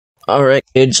Alright,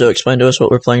 Cade, so explain to us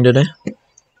what we're playing today.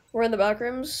 We're in the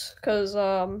backrooms because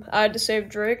I had to save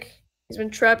Drake. He's been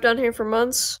trapped down here for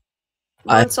months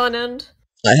on end.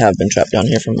 I have been trapped down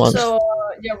here for months. So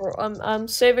yeah, I'm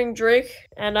saving Drake,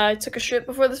 and I took a shit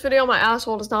before this video. My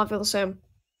asshole does not feel the same.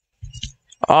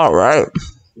 Alright.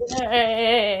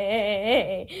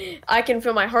 I can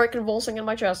feel my heart convulsing in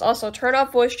my chest. Also, turn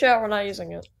off voice chat. We're not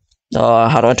using it.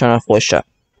 How do I turn off voice chat?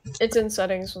 It's in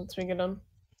settings once we get done.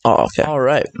 Oh, okay.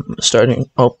 Alright, starting.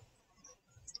 Oh.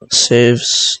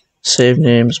 Save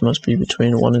names must be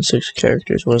between 1 and 6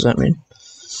 characters. What does that mean?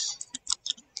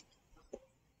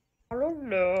 I don't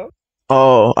know.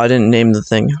 Oh, I didn't name the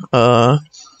thing.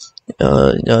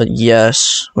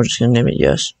 Yes. We're just gonna name it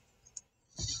yes.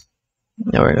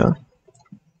 There we go.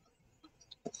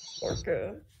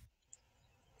 Okay.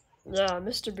 Yeah,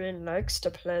 Mr. Bean likes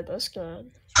to play this game.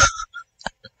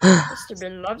 Mr.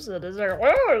 Bean loves it. He's like,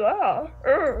 oh,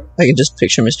 yeah. I can just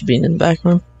picture Mr. Bean in the back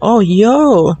room. Oh,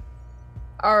 yo!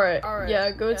 Alright. Yeah,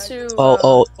 go to...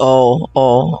 Oh.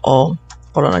 Hold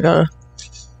on, I gotta...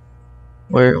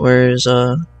 Where's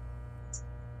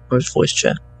voice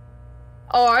chat?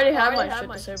 Oh, I already have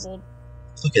my shit disabled.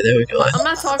 Okay, there we go. I'm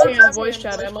not talking in voice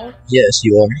chat, am I? Yes,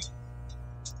 you are.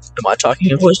 Am I talking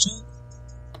in voice chat?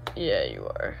 Yeah, you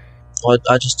are. Well,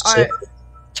 I just disabled it.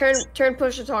 Turn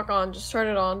push to talk on. Just turn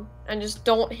it on, and just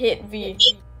don't hit V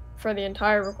for the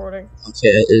entire recording. Okay,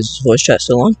 is voice chat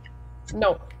still on?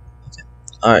 No. Okay.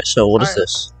 All right. So what is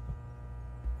this?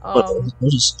 What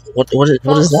is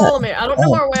that? Follow me. I don't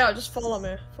know our way out. Just follow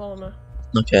me. Follow me.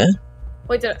 Okay.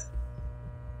 Wait,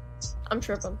 I'm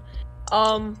tripping.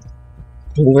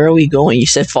 Where are we going? You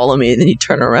said follow me, and then you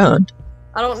turn around.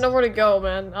 I don't know where to go,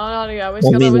 man. I don't know. We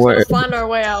gotta find our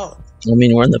way out. I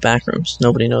mean, we're in the back rooms.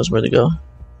 Nobody knows where to go.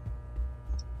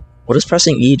 What does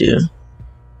pressing E do?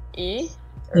 E?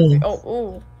 Oh,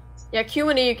 ooh. Yeah, Q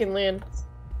and E you can land.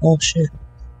 Oh, shit.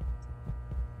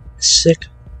 Sick.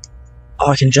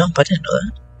 Oh, I can jump. I didn't know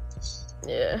that.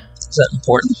 Yeah. Is that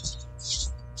important?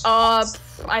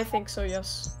 I think so,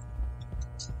 yes.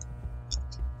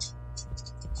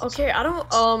 Okay,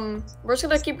 we're just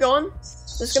gonna keep going.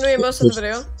 This is gonna be most of the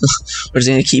video. We're just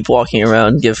gonna keep walking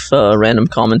around, give random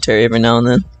commentary every now and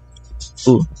then.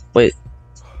 Ooh, wait.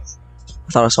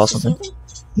 I thought I saw something.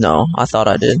 No, I thought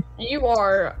I did. You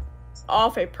are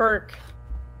off a perk.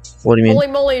 What do you mean? Holy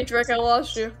moly, Drake, I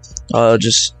lost you.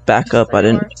 Just back up. I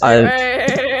didn't. Hey,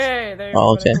 there you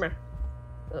go. Okay. Come here.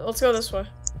 Let's go this way.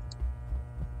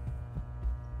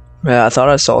 Yeah, I thought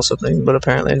I saw something, but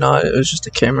apparently not. It was just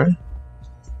a camera.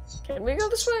 Can we go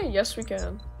this way? Yes, we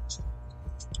can.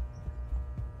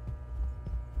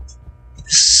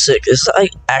 Sick. This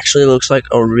actually looks like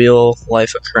a real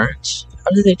life occurrence. How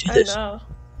did they do this? I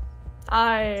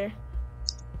know.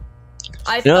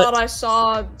 I thought I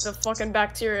saw the fucking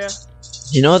bacteria.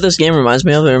 You know what this game reminds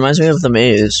me of? It reminds me of the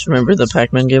maze. Remember the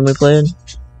Pac-Man game we played?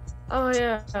 Oh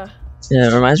yeah. Yeah,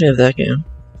 it reminds me of that game.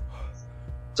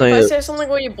 So, if I say something,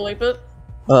 will you bleep it?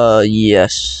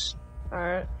 Yes.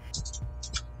 Alright.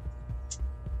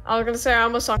 I was gonna say I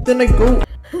almost sucked. Then I go.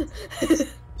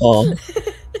 Oh.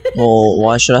 Well,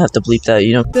 why should I have to bleep that?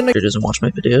 You know, he doesn't watch my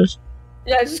videos.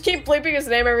 Yeah, just keep bleeping his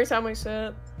name every time we say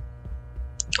it.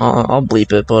 I'll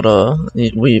bleep it, but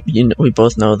we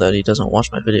both know that he doesn't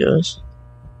watch my videos.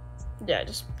 Yeah,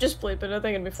 just bleep it. I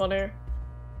think it'd be funnier.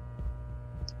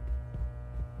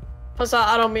 Plus,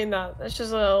 I don't mean that. It's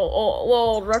just a little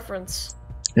old reference.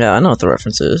 Yeah, I know what the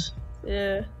reference is.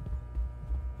 Yeah.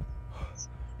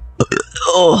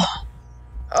 Oh.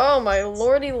 Oh my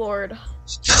lordy lord.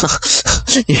 Your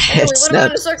Hey, head we went snapped.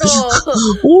 around a circle.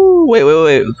 Ooh,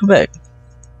 wait, come back.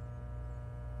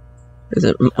 Is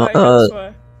it? This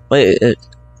way. Wait,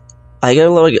 I get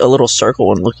like a little circle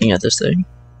when looking at this thing.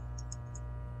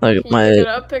 Like pick it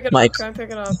up, try and pick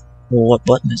it up. Well, what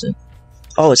button is it?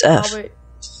 Oh, it's F.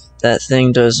 That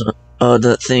thing doesn't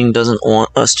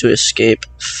want us to escape.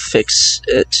 Fix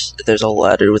it. There's a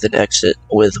ladder with an exit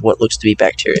with what looks to be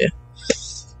bacteria.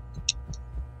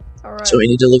 Alright. So we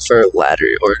need to look for a ladder,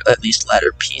 or at least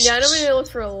ladder pieces. Yeah, I know we need to look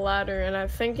for a ladder, and I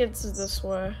think it's this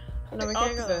way. No, we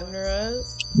can't go in, right?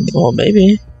 Well,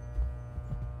 maybe.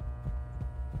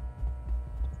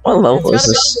 What level is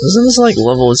this? Isn't this like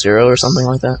level 0 or something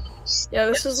like that? Yeah,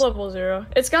 this is level 0.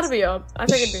 It's gotta be up. I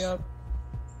think it'd be up.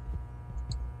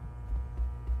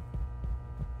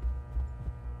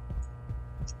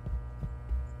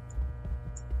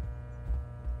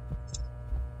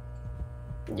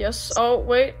 Yes. Oh,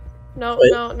 wait. No.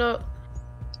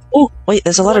 Oh, wait,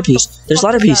 there's a ladder piece. There's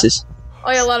ladder pieces.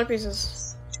 Oh, yeah, ladder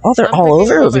pieces. Oh, they're all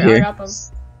over here. I got them.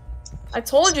 I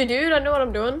told you, dude. I know what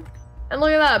I'm doing. And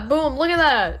look at that. Boom. Look at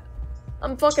that.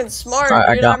 I'm fucking smart,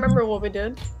 Alright, dude. I remember what we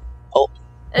did. Oh.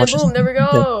 And boom, there we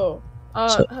go.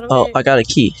 So, how do we... I got a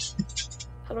key.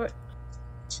 How do I...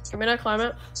 Can we not climb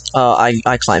it?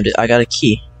 I climbed it. I got a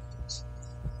key.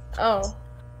 Oh.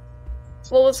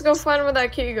 Well, let's go find where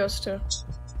that key goes to.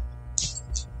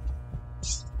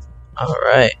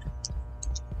 Alright.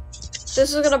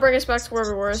 This is gonna bring us back to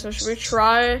where we were, so should we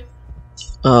try...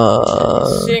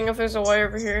 seeing if there's a way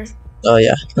over here? Oh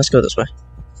yeah, let's go this way.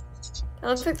 I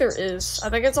don't think there is. I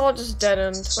think it's all just dead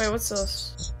end. Wait, what's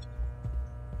this?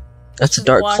 That's a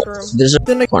dark room. There's a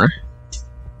corner.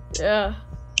 Yeah.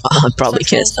 I probably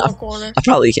can't stop. Corner. I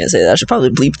probably can't say that. I should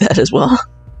probably bleep that as well.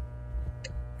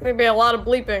 Maybe a lot of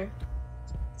bleeping.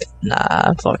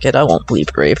 Nah, fuck it. I won't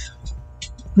bleep rape.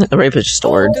 Rape is just a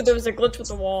word. Dude, there was a glitch with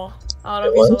the wall. I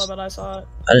don't know if you saw it, but I saw it.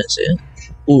 I didn't see it.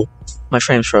 Ooh, my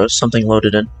frames froze. Something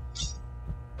loaded in.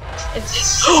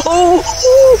 It's oh!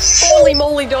 Holy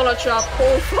moly, donut shop.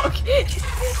 Oh fuck. I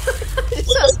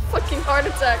just had a fucking heart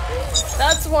attack.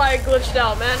 That's why I glitched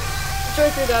out, man. Enjoy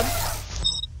through that.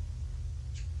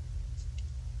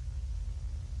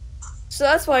 So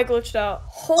that's why I glitched out.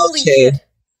 Holy shit.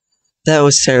 That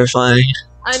was terrifying.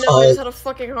 I know, I just had a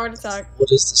fucking heart attack.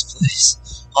 What is this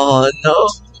place? Oh no.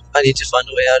 I need to find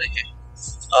a way out of here.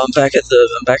 I'm back at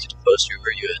the poster. Where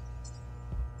are you at?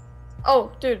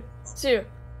 Oh, dude. See you.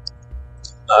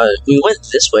 We went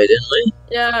this way, didn't we?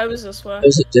 Yeah, it was this way. It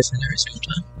was different every single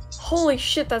time. Holy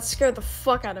shit, that scared the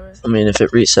fuck out of me. I mean, if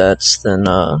it resets, then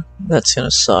that's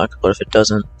gonna suck. But if it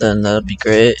doesn't, then that'd be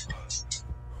great.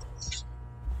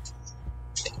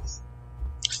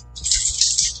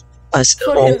 I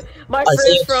still. My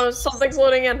freeze froze. Something's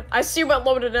loading in. I see what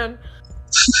loaded in.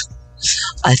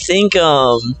 I think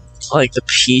like the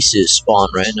pieces spawn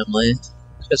randomly,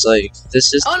 because like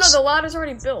this is. Oh no, the ladder's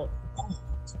already built.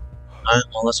 Alright,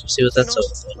 well let's see what that's all.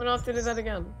 We don't have to do that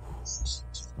again.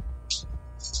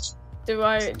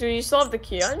 Do you still have the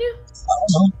key on you? I don't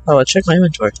know. Oh, I checked my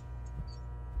inventory.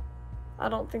 I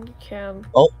don't think you can.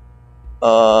 Oh.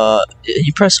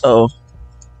 You press O.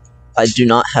 I do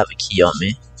not have a key on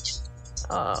me.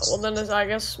 Well then I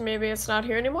guess maybe it's not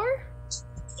here anymore?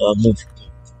 Move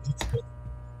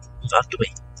out the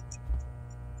way.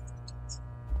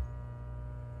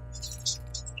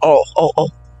 Oh.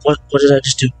 What did I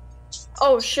just do?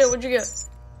 Oh shit, what'd you get?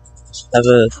 I have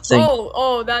a thing.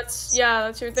 Oh, that's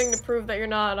your thing to prove that you're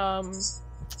not,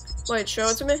 wait, show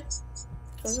it to me?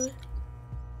 Show it to me?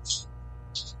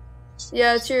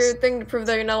 Yeah, it's your thing to prove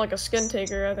that you're not like a skin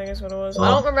taker, I think is what it was. I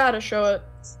don't remember how to show it.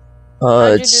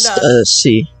 How'd you do that?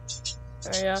 C.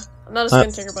 Oh yeah, I'm not a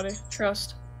skin taker, buddy.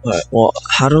 Trust. Alright, well,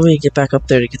 how do we get back up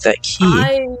there to get that key?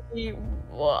 I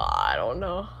don't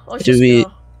know. Let's just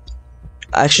go.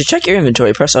 Actually, check your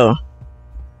inventory, press O.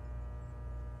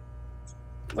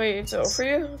 Wait, it's O for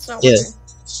you? It's not working. Yeah.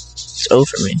 It's O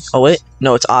for me. Oh wait,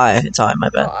 no, it's I. It's I, my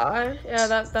bad. Oh, I? Yeah,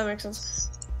 that makes sense.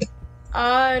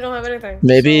 I don't have anything.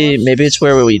 Maybe it's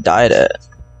where we died at.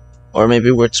 Or maybe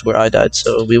it's where I died,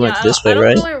 so we went this way,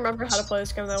 right? I don't really remember how to play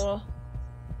this game that well.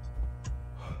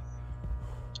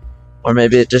 Or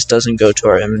maybe it just doesn't go to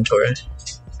our inventory.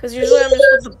 Because usually I'm just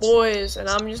with the boys, and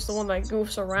I'm just the one that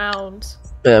goofs around.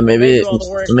 Yeah, maybe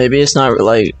it's not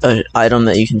like an item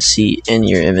that you can see in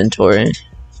your inventory.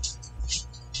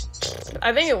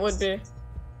 I think it would be.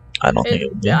 I don't think it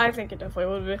would be. Yeah, I think it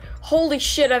definitely would be. Holy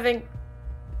shit, I think...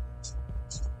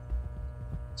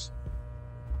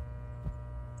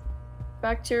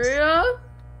 Bacteria?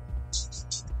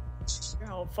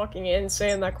 How fucking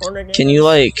insane that corner game Can you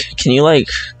like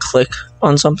click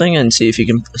on something and see if you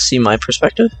can see my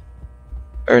perspective?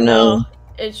 Or no?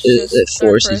 It's just it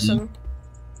forces you.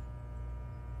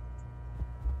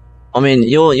 I mean,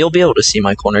 you'll be able to see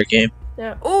my corner game.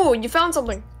 Yeah. Ooh, you found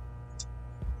something.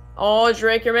 Oh,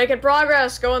 Drake, you're making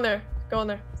progress. Go in there. Go in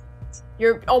there.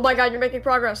 Oh my god, you're making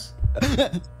progress.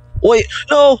 Wait,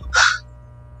 no!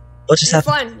 What just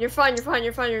happened? You're fine,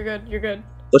 you're good.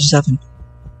 What just happened?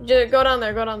 Go down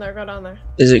there.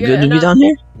 Is it good to be down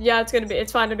here? Yeah,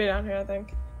 it's fine to be down here, I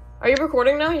think. Are you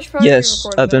recording now? You should probably be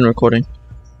recording. I've been recording.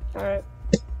 Alright.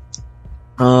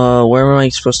 Where am I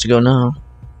supposed to go now?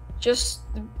 Just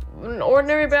an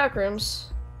ordinary backrooms.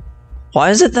 Why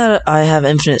is it that I have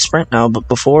infinite sprint now, but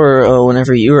before,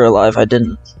 whenever you were alive, I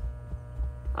didn't?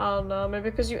 I don't know, maybe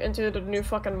because you entered a new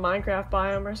fucking Minecraft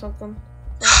biome or something.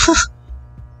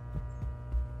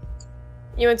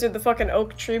 You went to the fucking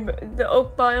oak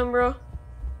biome, bro.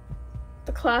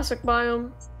 The classic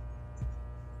biome.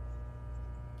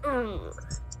 How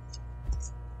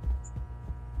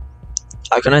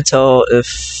can I tell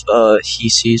if he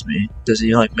sees me? Does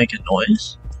he like make a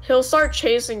noise? He'll start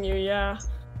chasing you, yeah.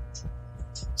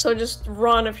 So just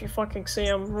run if you fucking see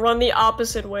him. Run the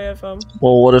opposite way of him.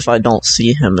 Well, what if I don't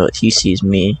see him, but he sees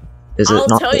me?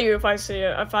 I'll tell you if I see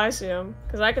him,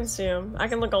 because I can see him. I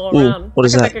can look all around. What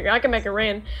is that? I can make it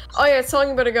rain. Oh yeah, it's telling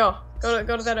you where to go. Go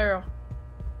to that arrow.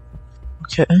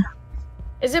 Okay.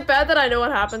 Is it bad that I know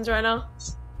what happens right now?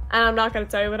 And I'm not gonna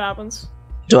tell you what happens?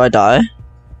 Do I die?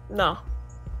 No.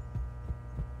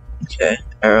 Okay.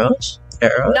 Arrows?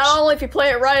 Arrows? Not only if you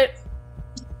play it right.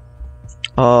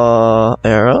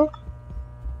 Arrow?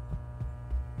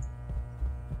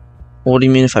 What do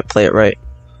you mean if I play it right?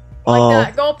 Like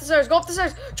that. Go up the stairs. Go up the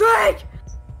stairs. Drake!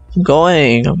 I'm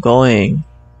going.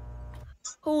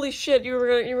 Holy shit, you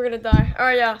were gonna die.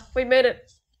 Alright, yeah. We made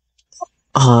it.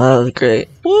 Oh, that was great.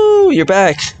 Woo, you're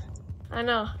back. I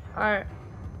know. Alright.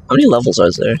 How many levels are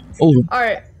there? Ooh.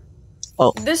 Alright.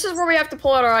 Oh. This is where we have to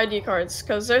pull out our ID cards,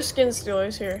 because there's skin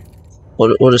stealers here.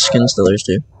 What do skin stealers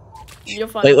do? You'll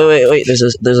find wait. There's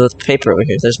a paper over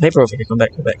here. There's a paper over here. Come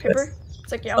back. Paper?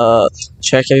 It's like, yeah.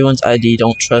 Check everyone's ID.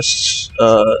 Don't trust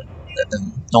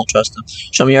them.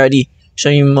 Show me your ID.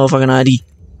 Show me your motherfucking ID.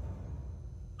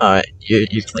 Alright,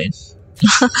 you're clean.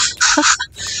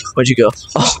 Where'd you go?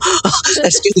 Oh,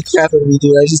 that scared the crap out of me,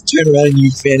 dude. I just turned around and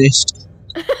you vanished.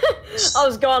 I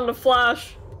was gone in a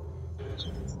flash.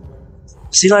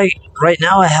 See, like, right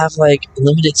now I have, like,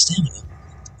 limited stamina.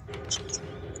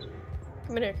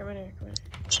 Come in here.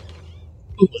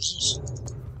 Ooh, what's this?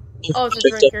 Ooh, Oh, it's a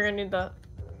drink. You're gonna need that.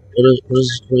 What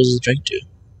does the drink do?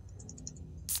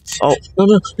 Oh, no.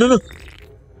 I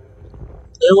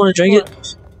didn't want to drink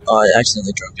it. Oh, I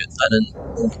accidentally drank it. I didn't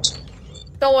want to.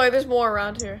 Don't worry, there's more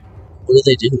around here. What do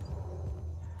they do?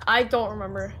 I don't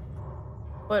remember.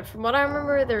 But from what I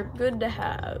remember, they're good to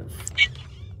have.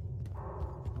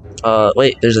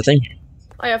 Wait, there's a thing here.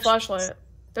 Oh yeah, flashlight.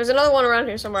 There's another one around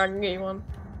here somewhere, I can get you one.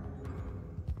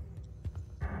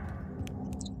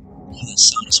 Oh, that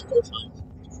sound is horrifying.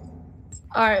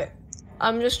 Alright.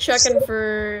 I'm just checking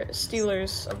for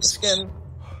stealers of the skin.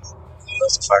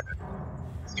 That's a fire.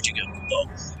 Where'd you go? Oh.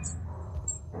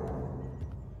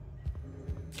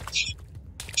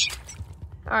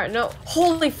 Alright, no.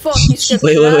 Holy fuck, you skipped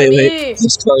Wait. me!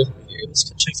 There's cars over here. Let's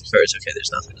go check the cars. Okay,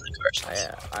 there's nothing in the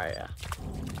cars. Oh yeah.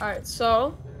 Alright,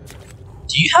 so...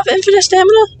 Do you have infinite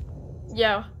stamina?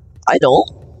 Yeah. I don't.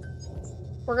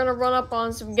 We're gonna run up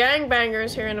on some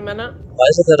gangbangers here in a minute. Why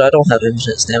is it that I don't have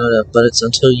infinite stamina, but it's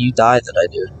until you die that I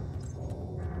do?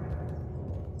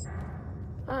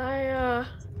 I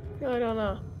really don't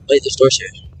know. Wait, there's doors here.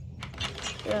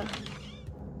 Yeah.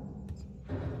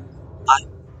 Hi.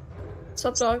 What's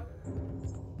up, dog?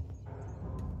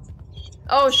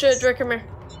 Oh shit, Drake, come here.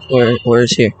 Where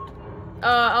is here?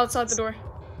 Outside the door.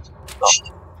 Oh.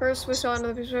 First, we saw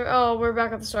another piece of... Oh, we're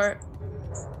back at the start.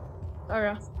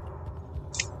 Okay.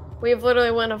 We've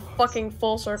literally went a fucking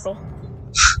full circle.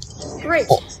 Great.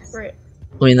 Great.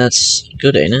 I mean, that's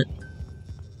good, ain't it?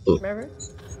 Ooh. Remember?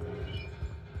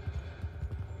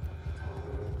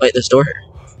 Wait, this door here.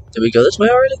 Did we go this way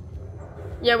already?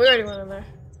 Yeah, we already went in there.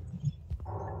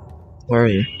 Where are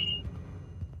you?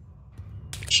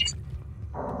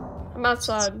 I'm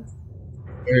outside.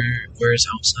 Where's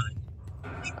outside?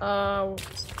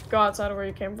 Go outside of where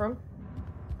you came from.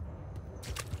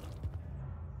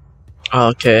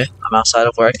 Okay, I'm outside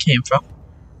of where I came from.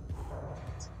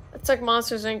 It's like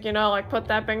Monsters Inc., you know, like put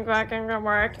that thing back in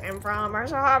where I came from, or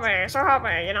so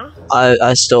happy, you know?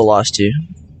 I still lost you.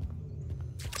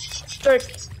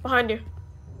 Drake, behind you.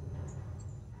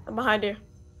 I'm behind you.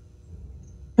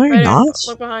 No, you're Right not. here.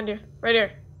 Look behind you. Right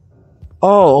here.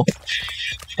 Oh.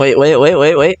 Wait.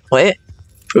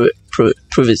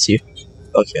 Prove it's you.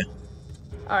 Okay.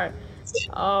 Alright.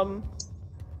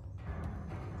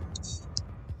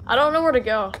 I don't know where to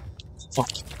go. Fuck.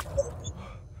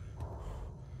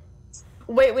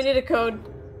 Wait, we need a code.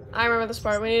 I remember this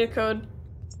part. We need a code.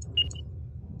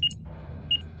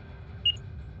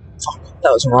 Fuck.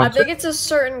 That was wrong. I think it's a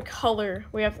certain color.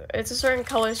 It's a certain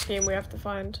color scheme we have to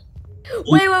find.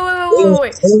 Wait. Go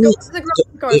to the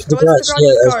garage cars. Go to the garage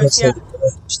cars.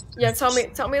 Yeah, tell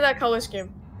me that color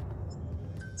scheme.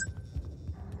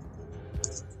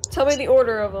 Tell me the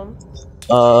order of them.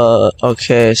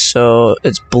 Okay, so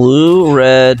it's blue,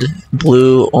 red,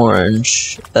 blue,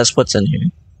 orange. That's what's in here.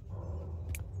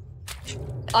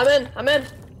 I'm in. Come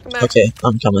back. Okay,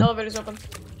 I'm coming. Elevator's open.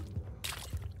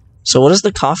 So what is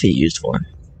the coffee used for?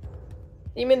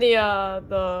 You mean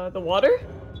the water?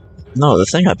 No, the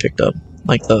thing I picked up.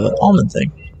 Like the almond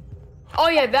thing. Oh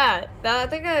yeah, that. I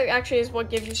think that actually is what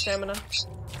gives you stamina.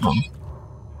 Oh.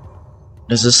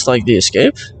 Is this like the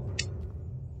escape?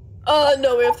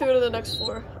 No, we have to go to the next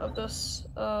floor of this.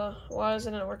 Why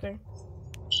isn't it working?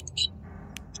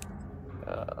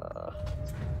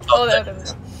 Oh, there we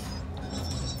go.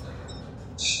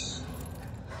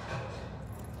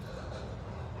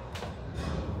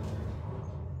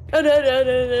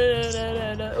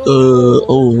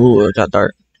 Oh, it got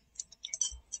dark.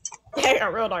 Yeah, it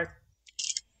got real dark.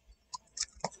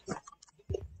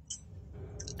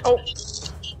 Oh.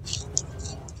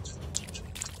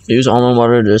 Use almond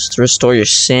water to restore your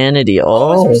sanity.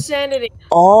 Oh, it's for sanity.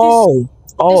 Oh.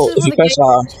 This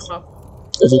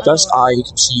If you press I, you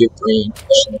can see your brain.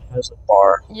 And it has a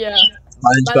bar. Yeah.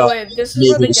 Mine's By the way, this is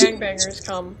where the gangbangers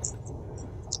come.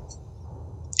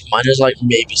 Mine is like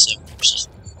maybe 7%.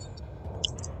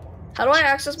 How do I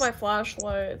access my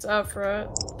flashlight? It's F, right?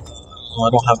 Oh, I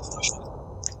don't have a flashlight.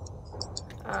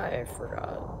 I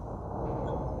forgot.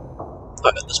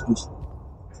 Alright, let's move.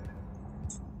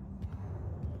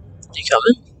 You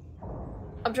coming?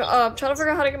 I'm trying to figure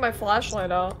out how to get my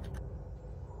flashlight out.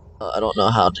 I don't know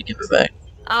how to give it back.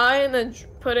 And then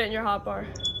put it in your hotbar.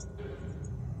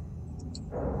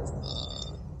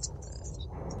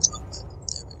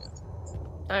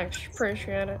 Thanks,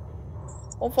 appreciate it.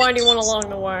 We'll find you one along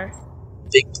the way.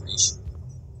 Big piece.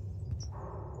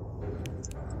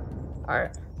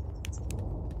 Alright.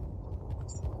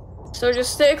 So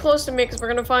just stay close to me, because we're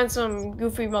gonna find some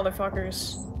goofy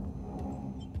motherfuckers.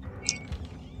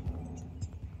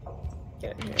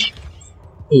 Get in here.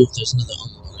 Ooh, there's another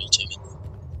one. You take it.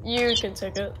 You can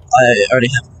take it. I already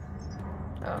have it.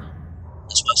 Oh.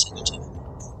 That's why I said you take it.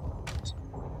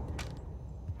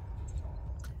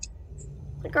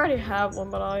 I think I already have one,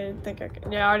 but I think I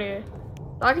can. Yeah,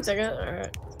 I can take it.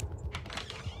 Alright.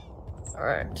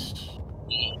 Alright.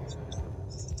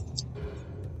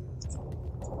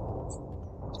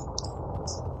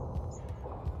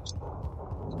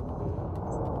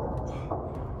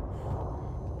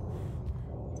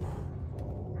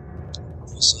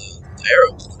 There's an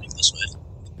arrow pointing this way.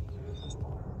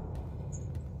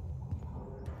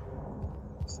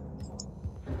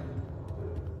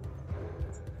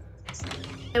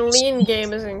 And lean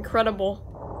game is incredible.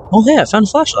 Oh hey, I found a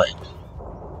flashlight.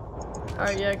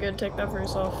 Alright, yeah, good. Take that for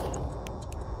yourself.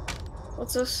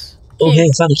 What's this? Key. Oh hey,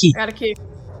 I found a key. I got a key.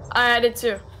 I did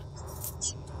too.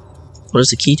 What does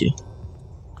the key do?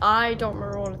 I don't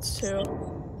remember what it's to.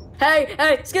 Hey,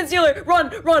 skin stealer!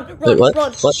 Run! Wait, what?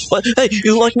 Run! What? Hey,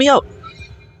 you locked me out!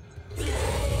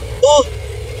 Oh!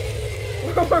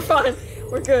 We're fine.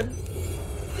 We're good.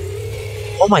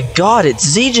 Oh my god, it's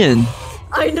Zijin!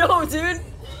 I know, dude!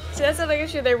 See, that's the thing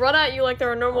issue. They run at you like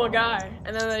they're a normal guy,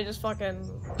 and then they just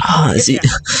fucking... Ah,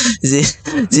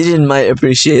 Zijin might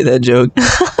appreciate that joke.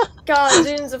 God,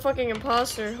 Zijin's a fucking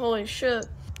imposter. Holy shit.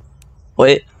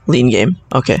 Wait, lean game.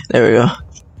 Okay, there we go.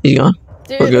 He's gone.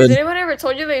 Dude, We're good. has anyone ever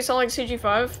told you that you sound like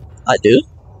CG5? I do?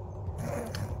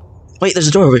 Wait, there's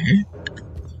a door over here.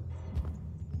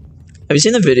 Have you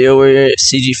seen the video where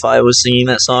CG5 was singing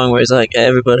that song where he's like,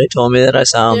 everybody told me that I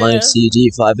sound like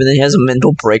CG5, and then he has a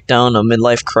mental breakdown, a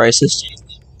midlife crisis?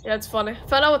 Yeah, it's funny.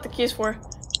 Find out what the key's for.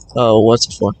 Oh, what's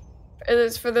it for? It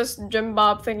is for this Jim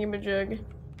Bob thingy-majig.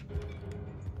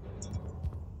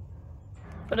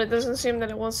 But it doesn't seem that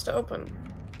it wants to open.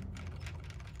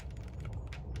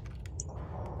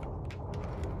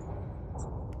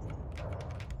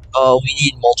 Oh, we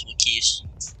need multiple keys.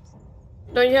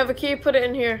 Don't you have a key? Put it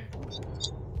in here.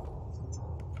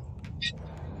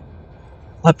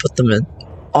 I put them in.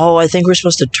 Oh, I think we're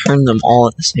supposed to turn them all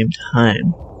at the same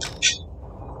time.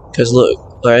 Because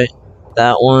look, right?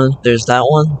 That one, there's that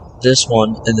one, this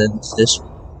one, and then this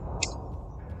one.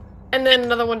 And then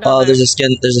another one down there. Oh, there's a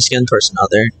skin person out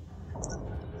there.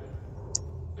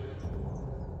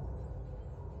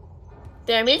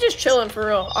 Damn, he's just chilling for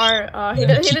real. Alright, he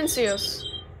didn't see us.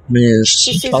 Man, he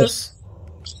sees us.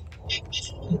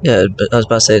 Yeah, but I was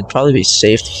about to say, it'd probably be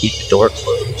safe to keep the door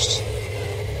closed.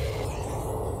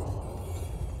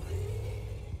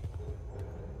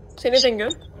 See anything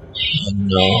good?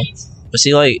 No. But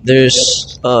see, like,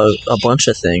 there's a bunch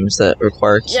of things that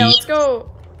require keys. Yeah, let's go.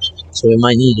 So we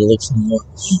might need to look for more.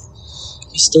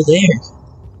 He's still there.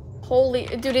 Holy,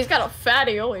 dude, he's got a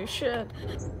fatty, holy shit.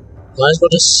 Might as well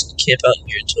just camp out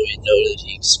here until we know that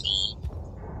he's gone.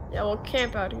 Yeah, we'll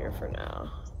camp out here for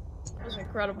now. That was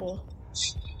incredible.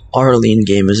 Our lean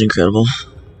game is incredible.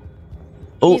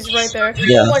 Oh, he's right there.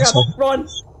 Yeah. Oh my god, run!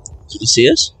 Can you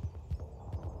see us?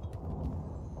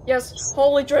 Yes,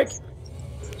 holy Drake.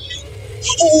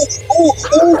 Oh!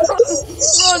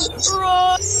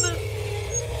 Run!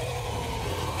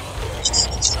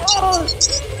 Oh!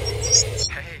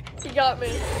 He got me.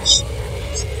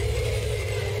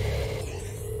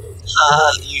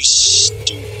 Ah, you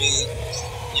stupid.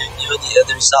 You're on the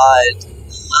other side.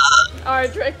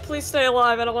 Alright, Drake, please stay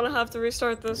alive. I don't want to have to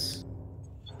restart this.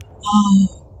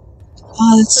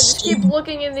 Oh, So just keep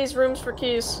looking in these rooms for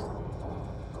keys.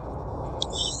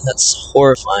 That's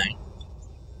horrifying.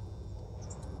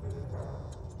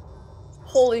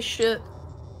 Holy shit.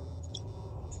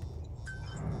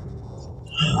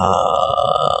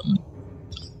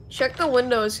 Check the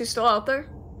window. Is he still out there?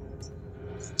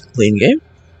 Lean game?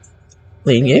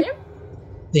 Lean game?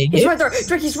 Lean He's game? right there!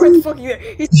 Drake, he's right the fucking there!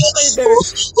 He's right there!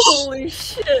 Holy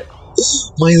shit!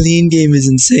 My lean game is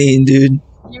insane, dude.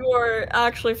 You are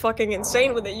actually fucking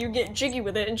insane with it. You get jiggy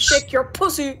with it and shake your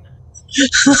pussy!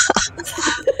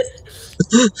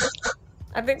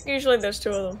 I think usually there's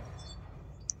two of them.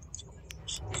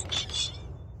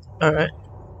 Alright.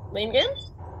 Lean game?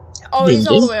 Oh, Lean he's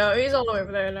all game? the way out. He's all the way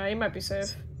over there now. He might be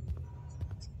safe.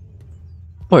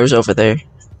 Where's over there?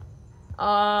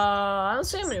 I don't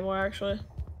see him anymore, actually.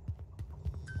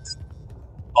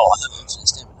 Oh, I have infinite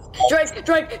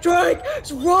stamina. Drake!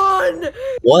 Run!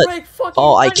 What? Drake, fucking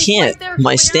Oh, I run. He's can't. right there,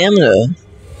 My coming stamina.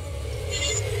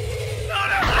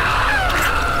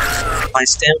 My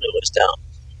stamina was down.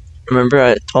 Remember,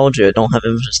 I told you I don't have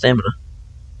infinite stamina.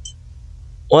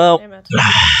 Well, Damn it.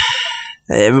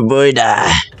 everybody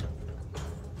die.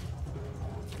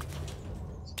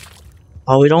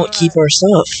 Oh, we don't keep our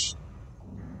stuff.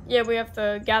 Yeah, we have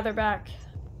to gather back.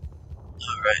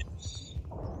 Alright.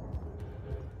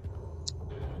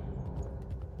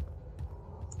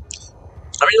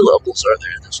 How many levels are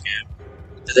there in this game?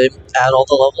 Did they add all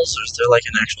the levels, or is there like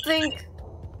an actual I think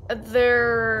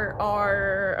there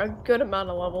are a good amount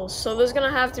of levels, so there's gonna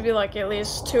have to be like at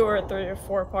least 2 or 3 or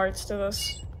 4 parts to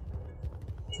this.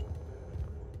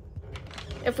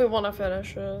 If we want to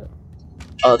finish it.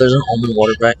 Oh, there's an almond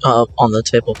water back on the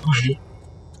table behind you.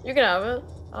 You can have it.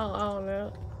 I don't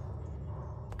know.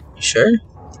 You sure?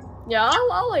 Yeah,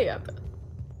 I'll let you have it.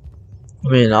 I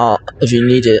mean, if you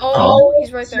need it. Oh,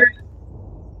 he's right there.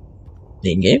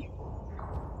 Main game?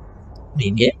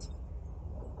 Main game?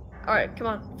 Alright, come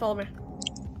on, follow me.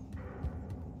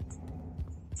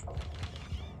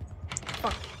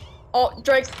 Fuck. Oh,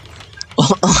 Drake.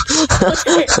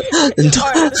 Alright, this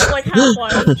is like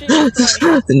Half-Life. Jesus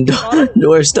Christ.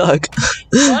 Door stuck.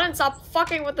 Go on and stop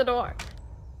fucking with the door.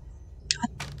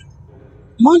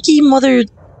 Monkey mother.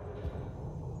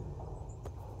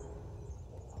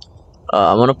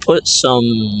 I'm gonna put some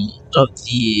of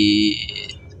the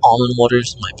almond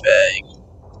waters in my bag.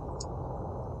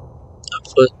 I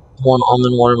put one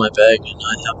almond water in my bag, and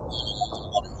I have one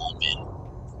almond water on me.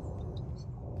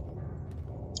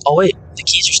 Oh wait, the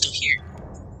keys are still here.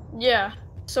 Yeah,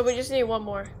 so we just need one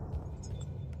more.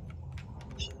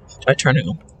 Try turning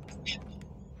them.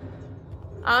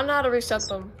 I don't know how to reset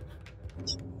them.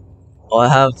 Oh, I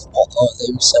have. Oh,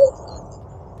 they reset.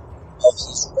 Oh,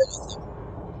 he's right up there.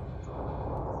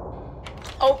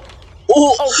 Oh.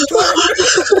 Oh! Oh,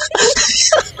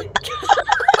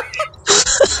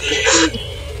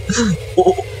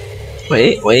 Oh.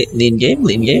 Wait, lean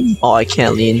game? Oh, I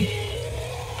can't lean.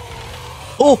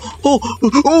 Oh,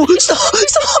 stop!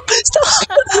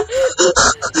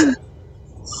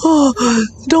 Oh,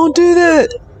 don't do that!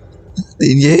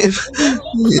 Lean game?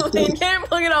 Lean game?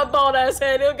 Look at that bald ass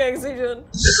head, he'll get Xejan.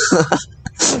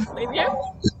 Lean game?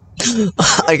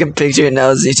 I can picture it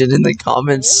now, Xejan in the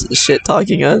comments, shit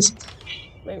talking us.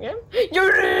 Lean game?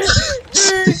 You're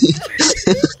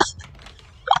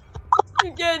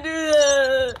You can't do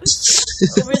that!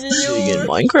 Open Doing your it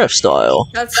Minecraft style.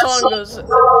 That song goes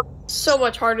so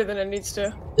much harder than it needs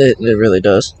to. It really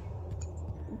does.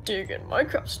 Dig in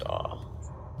Minecraft style.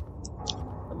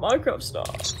 The Minecraft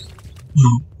style.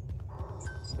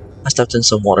 I stepped in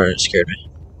some water and it scared me.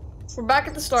 We're back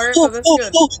at the start, so that's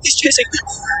good. Oh, he's chasing!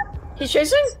 He's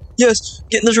chasing? Yes!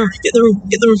 Get in the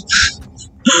room!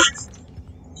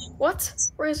 What?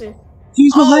 Where is he?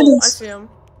 He's behind I us! see him.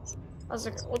 I was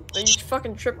like, what, are you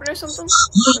fucking tripping or something? I'm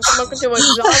smoking too much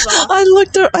Zaza.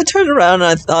 I turned around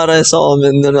and I thought I saw him,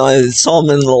 and then I saw him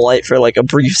in the light for like a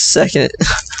brief second.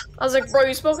 I was like, bro,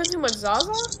 you smoking too much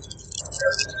Zaza?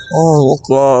 Oh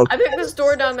god. I think this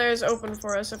door down there is open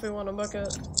for us if we want to book it.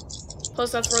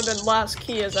 Plus, that's where the last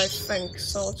key is, I think,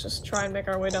 so let's just try and make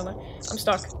our way down there. I'm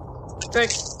stuck.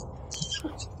 Drake.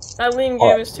 That lean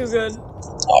game is too good.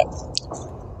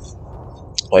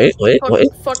 Wait.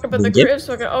 Fucked up in the crib,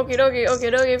 so okie dokie.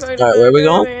 Alright, where are we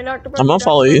going? I'm gonna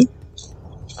follow you.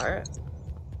 Alright.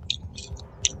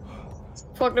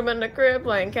 Fucked him in the crib,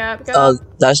 playing cap.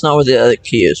 That's not where the other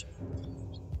key is.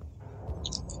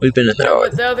 We've been in there. No,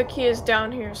 but the other key is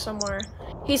down here somewhere.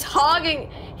 He's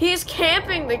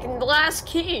camping the last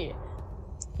key.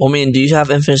 Well, I mean, do you have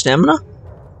infinite stamina?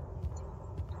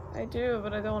 I do,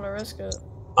 but I don't want to risk it.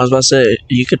 I was about to say,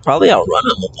 you could probably outrun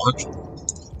him a bunch.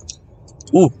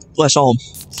 Ooh, I saw him.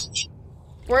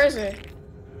 Where is he?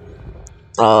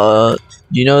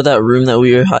 You know that room that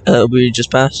we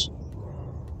just passed?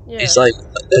 Yeah. He's like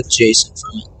adjacent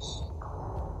from it.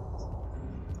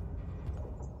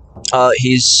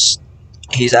 He's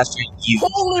after you.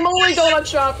 Holy moly, donut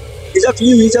shop! He's after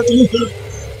you. He's after you.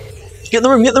 Get in the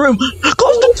room. Get in the room.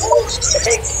 Close the door.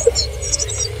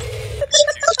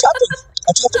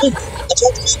 I trapped him.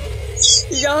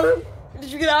 You got him?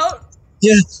 Did you get out?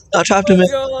 Yeah, I trapped him.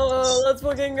 Let's go. Let's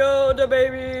fucking go, the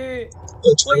baby.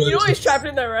 Wait, you know he's trapped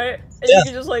in there, right? And yeah. You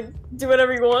can just like do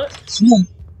whatever you want. Yeah.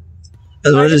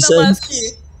 That's what I just said. Last key.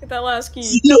 Get that last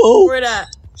key. No. Where that?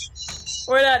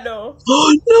 Where that? No.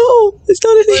 Oh no! It's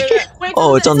not in here. Wait,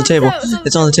 oh, it's on the table.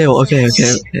 It's on the table. Okay.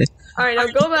 Alright, now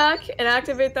go back and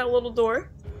activate that little door.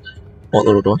 What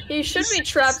little door? He should be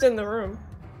trapped in the room.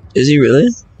 Is he really?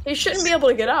 He shouldn't be able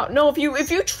to get out. No, if you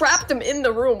trapped him in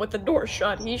the room with the door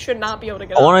shut, he should not be able to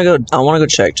get out. I wanna go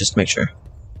check just to make sure.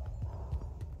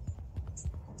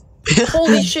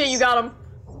 Holy shit, you got him.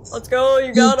 Let's go,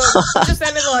 you got him. He just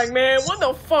ended like, man, what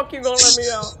the fuck you gonna let me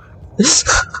out?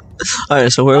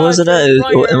 Alright, so where was it at?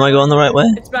 Right am I going the right way?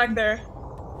 It's back there.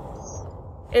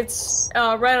 It's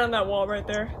right on that wall right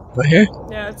there. Right here?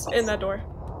 Yeah, it's in that door.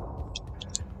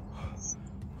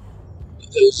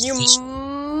 You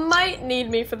might need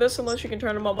me for this unless you can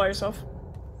turn them all by yourself.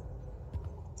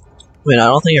 Wait, I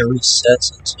don't think it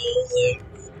resets until like...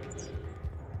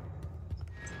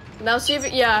 Now see if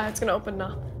it, yeah, it's gonna open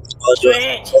now. Oh,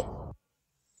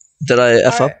 did I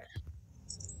F up?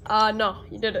 No,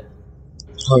 you did it.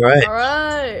 Alright.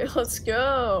 Alright, let's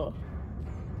go.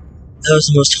 That was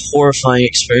the most horrifying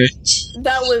experience.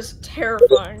 That was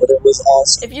terrifying. But it was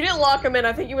awesome. If you didn't lock him in,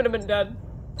 I think you would have been dead. I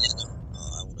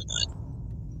would have died.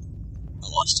 I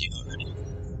lost you already.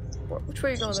 Which way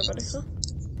are you going there, buddy? Huh?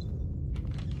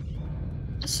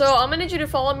 So, I'm gonna need you to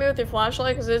follow me with your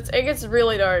flashlight, because it gets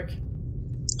really dark. Okay.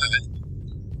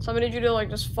 So I'm gonna need you to,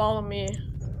 like, just follow me.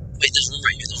 Wait, there's room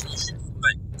right here, there's room here.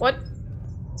 Right. What?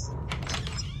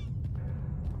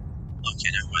 Okay,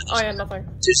 never mind. Oh yeah, nothing.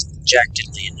 There's Jack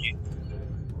Diddley in here.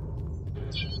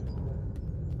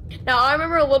 Now, I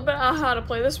remember a little bit of how to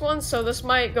play this one, so this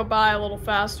might go by a little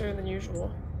faster than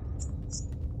usual.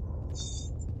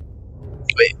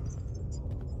 Wait.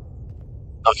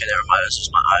 Okay, never mind, this is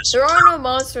my eyes. There are no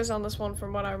monsters on this one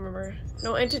from what I remember.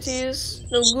 No entities,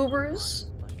 no goobers,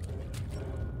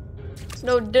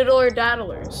 no diddler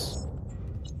daddlers.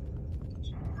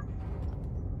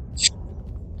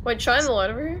 Wait, shine the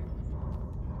light over here?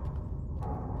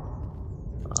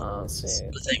 Let's see.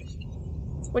 The thing.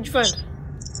 What'd you find?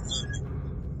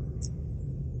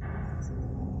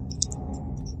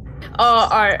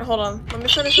 Alright, hold on. Let me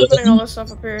finish opening all this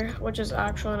stuff up here, which is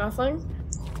actually nothing.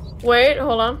 Wait,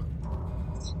 hold on.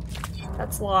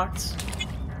 That's locked.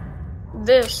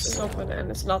 This is open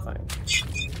and it's nothing.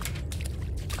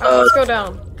 Alright, let's go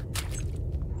down.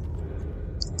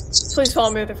 Please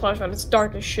follow me with your flashlight, it's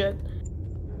dark as shit. I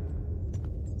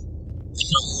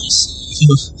can only see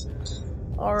you.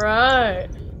 Alright.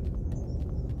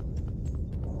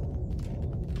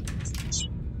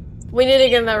 We need to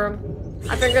get in that room.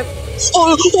 I think that's...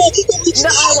 Oh, no,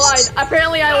 I lied.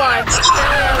 Apparently I lied.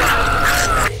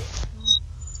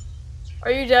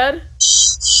 Are you dead?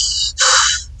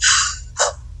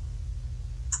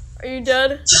 Are you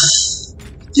dead?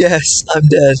 Yes, I'm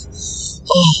dead.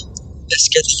 Oh, that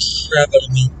scared the crap out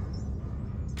of me.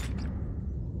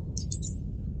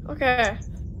 Okay.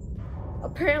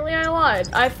 Apparently I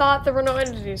lied. I thought there were no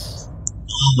entities.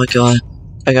 Oh my god.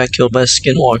 I got killed by a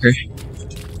skinwalker.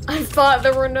 I thought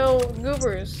there were no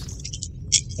goobers.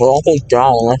 Well, I'll take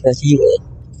down unless I see it.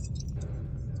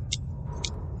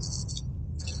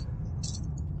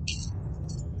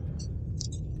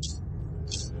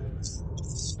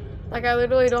 Like, I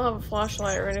literally don't have a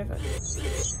flashlight or anything.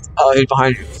 Oh, he's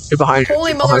behind you. He's behind you.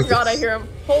 Holy mother of God, I hear him.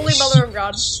 Holy mother of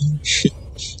God.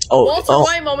 Oh, Walter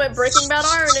White moment, Breaking Bad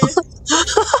irony.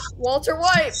 Walter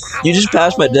White. You just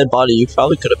passed my dead body. You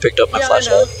probably could have picked up my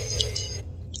flashlight.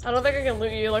 I don't think I can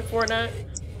loot you like Fortnite.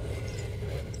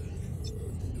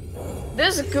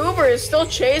 This goober is still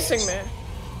chasing me.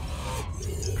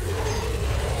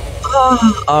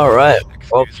 Alright.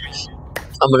 Well,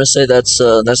 I'm gonna say that's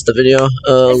the video.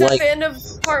 Is that the end of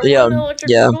part one, Electric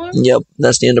Boogaloo? Yep,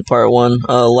 that's the end of part one.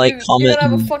 Like, comment. You're gonna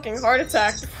have a fucking heart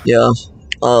attack. Yeah.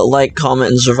 Like, comment,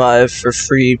 and survive for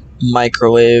free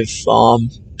microwave.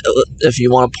 If you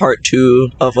want a part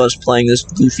 2 of us playing this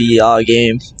goofy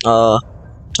game,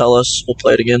 tell us. We'll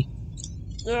play it again.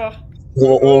 Yeah.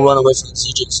 We'll run away from the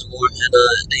Siege some more. And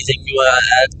anything you wanna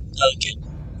add, Ken?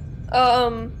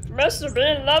 Mr.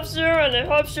 Bean loves you and he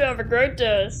hopes you have a great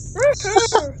day.